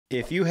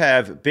If you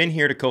have been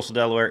here to Coastal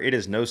Delaware, it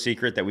is no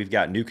secret that we've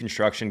got new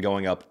construction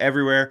going up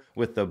everywhere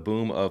with the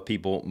boom of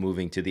people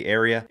moving to the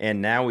area.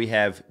 And now we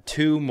have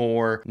 2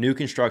 more new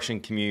construction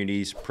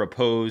communities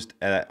proposed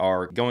that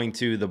are going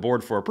to the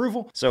board for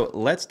approval. So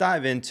let's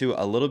dive into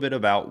a little bit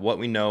about what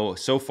we know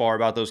so far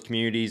about those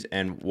communities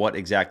and what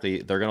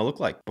exactly they're going to look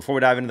like. Before we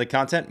dive into the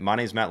content, my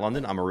name is Matt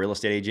Lunden. I'm a real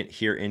estate agent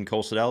here in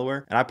Coastal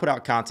Delaware, and I put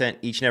out content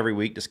each and every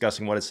week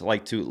discussing what it's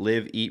like to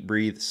live, eat,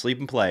 breathe, sleep,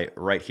 and play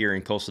right here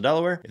in Coastal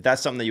Delaware. If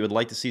that's something that you would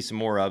like to see some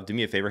more of, do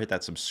me a favor, hit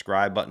that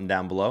subscribe button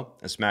down below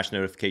and smash the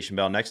notification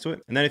bell next to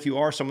it. And then if you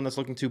are someone that's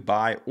looking to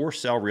buy or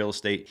sell real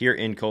estate here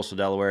in Coastal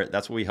Delaware,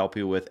 that's what we help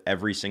you with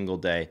every single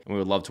day, and we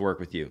would love to work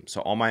with you. So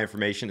all my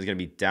information is going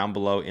to be down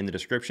below in the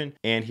description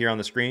and here on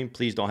the screen.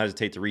 Please don't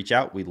hesitate to reach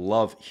out. We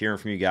love hearing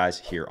from you guys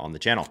here on the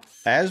channel.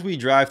 As we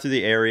drive through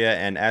the area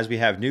and as we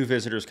have new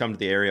visitors come to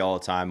the area all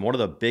the time, one of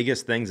the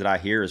biggest things that I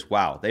hear is,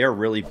 wow, they are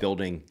really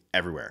building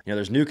everywhere. You know,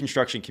 there's new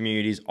construction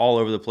communities all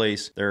over the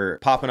place. They're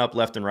popping up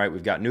left and right.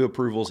 We've got new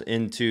approvals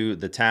into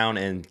the town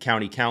and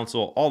county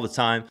council all the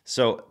time.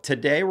 So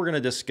today we're going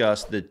to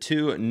discuss the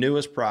 2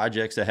 newest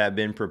projects that have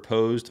been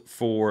proposed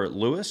for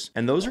Lewes.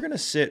 And those are going to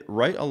sit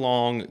right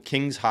along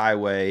Kings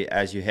Highway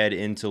as you head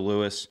into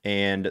Lewes,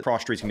 and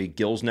cross street's going to be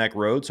Gills Neck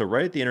Road. So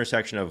right at the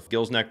intersection of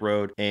Gills Neck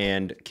Road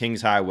and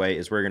Kings Highway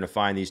is where you're going to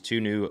find these 2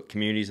 new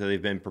communities that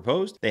they've been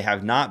proposed. They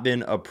have not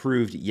been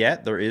approved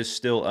yet. There is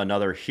still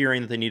another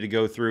hearing that they need to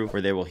go through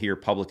where they will hear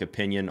public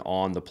opinion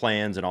on the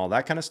plans and all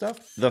that kind of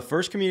stuff. The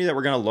first community that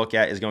we're going to look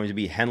at is going to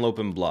be Henlope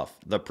and Bluff.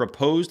 The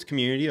proposed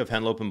community of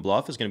Henlope and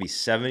Bluff is going to be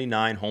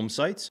 79 home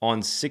sites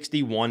on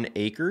 61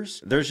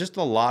 acres. There's just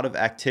a lot of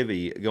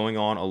activity going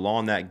on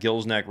along that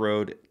Gills Neck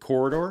Road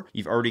corridor.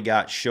 You've already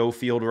got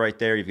Schofield right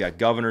there. You've got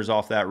governors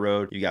off that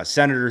road. You've got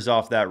senators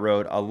off that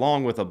road,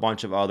 along with a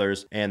bunch of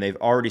others. And they've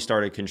already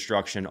started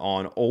construction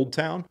on Old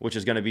Town, which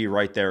is going to be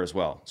right there as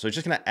well. So it's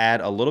just going to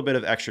add a little bit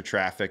of extra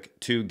traffic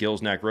to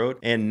Gills Neck Road.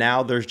 And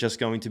now there's just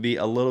going to be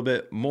a little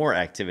bit more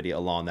activity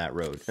along that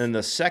road. And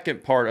the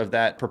second part of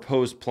that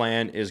proposed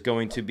plan is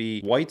going to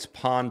be White's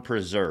Pond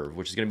Preserve,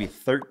 which is going to be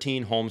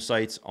 13 home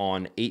sites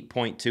on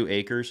 8.2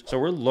 acres. So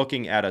we're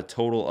looking at a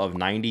total of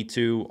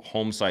 92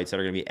 home sites that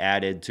are going to be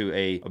added to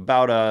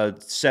about a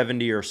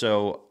 70 or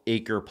so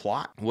acre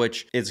plot,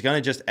 which is going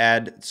to just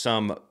add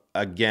some,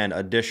 again,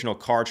 additional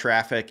car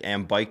traffic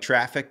and bike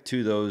traffic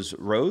to those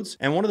roads.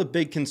 And one of the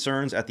big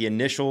concerns at the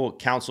initial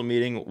council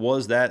meeting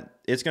was that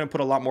it's going to put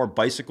a lot more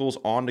bicycles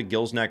onto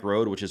Gills Neck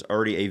Road, which is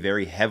already a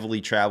very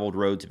heavily traveled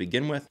road to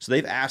begin with. So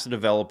they've asked the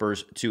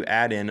developers to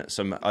add in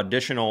some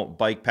additional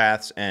bike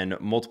paths and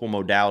multiple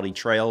modality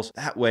trails.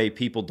 That way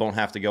people don't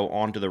have to go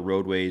onto the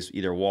roadways,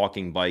 either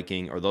walking,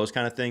 biking, or those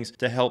kind of things,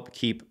 to help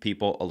keep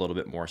people a little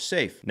bit more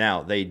safe.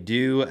 Now, they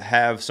do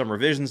have some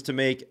revisions to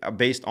make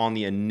based on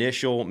the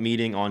initial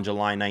meeting on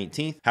July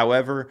 19th.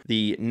 However,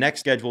 the next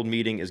scheduled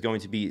meeting is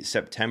going to be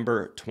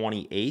September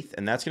 28th,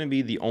 and that's going to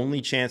be the only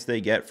chance they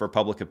get for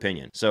public opinion.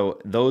 So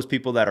those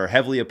people that are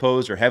heavily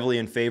opposed or heavily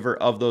in favor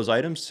of those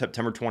items,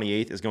 September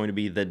 28th is going to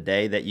be the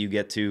day that you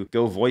get to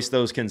go voice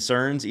those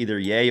concerns, either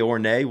yay or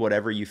nay,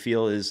 whatever you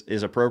feel is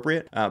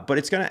appropriate. But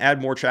it's going to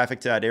add more traffic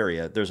to that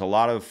area. There's a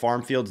lot of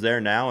farm fields there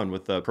now, and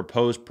with the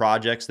proposed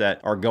projects that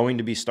are going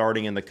to be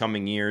starting in the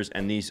coming years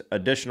and these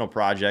additional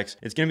projects,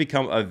 it's going to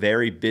become a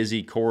very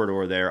busy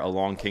corridor there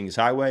along Kings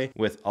Highway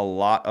with a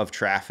lot of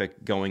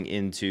traffic going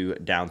into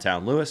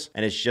downtown Lewes.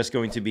 And it's just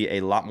going to be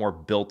a lot more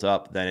built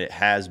up than it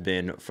has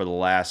been for the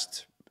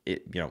last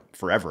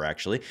forever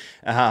actually.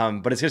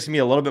 But it's just gonna be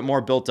a little bit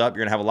more built up.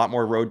 You're gonna have a lot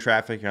more road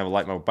traffic, you're gonna have a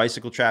lot more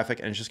bicycle traffic,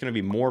 and it's just gonna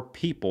be more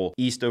people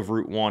east of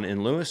Route 1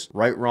 in Lewes.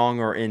 Right, wrong,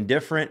 or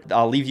indifferent,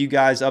 I'll leave you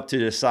guys up to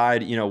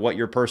decide, what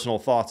your personal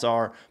thoughts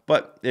are.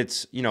 But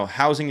it's,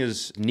 housing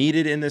is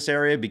needed in this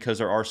area because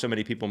there are so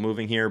many people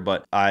moving here,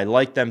 but I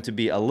like them to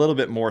be a little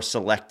bit more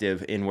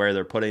selective in where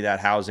they're putting that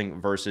housing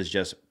versus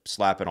just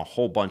slapping a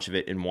whole bunch of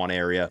it in one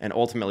area and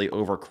ultimately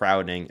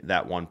overcrowding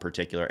that one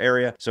particular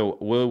area. So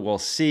we'll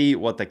see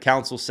what the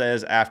council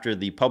says after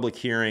the public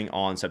hearing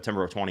on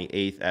September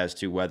 28th as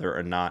to whether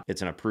or not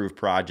it's an approved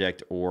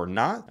project or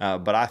not.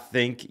 But I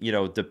think,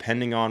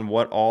 depending on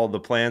what all the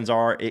plans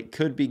are, it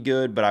could be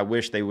good, but I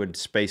wish they would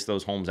space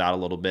those homes out a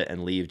little bit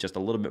and leave just a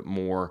little bit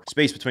more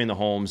space between the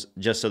homes,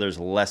 just so there's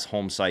less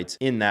home sites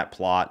in that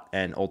plot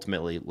and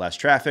ultimately less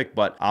traffic.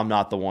 But I'm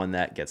not the one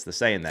that gets the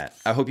say in that.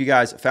 I hope you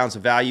guys found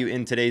some value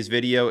in today's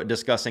video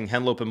discussing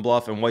Henlope and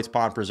Bluff and White's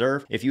Pond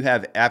Preserve. If you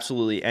have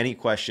absolutely any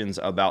questions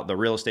about the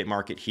real estate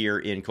market here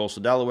in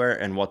Coastal Delaware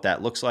and what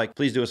that looks like,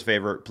 please do us a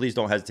favor. Please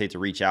don't hesitate to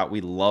reach out. We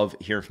love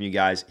hearing from you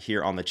guys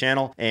here on the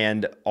channel,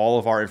 and all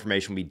of our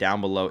information will be down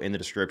below in the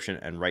description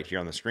and right here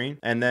on the screen.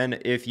 And then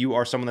if you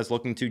are someone that's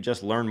looking to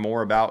just learn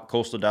more about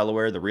Coastal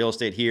Delaware, the real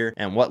estate here,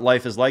 and what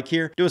life is like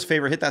here, do us a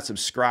favor, hit that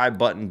subscribe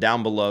button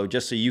down below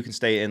just so you can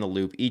stay in the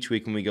loop each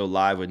week when we go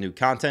live with new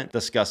content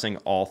discussing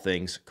all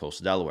things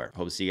Coastal Delaware.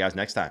 Hope to see you guys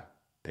next time.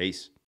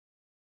 Peace.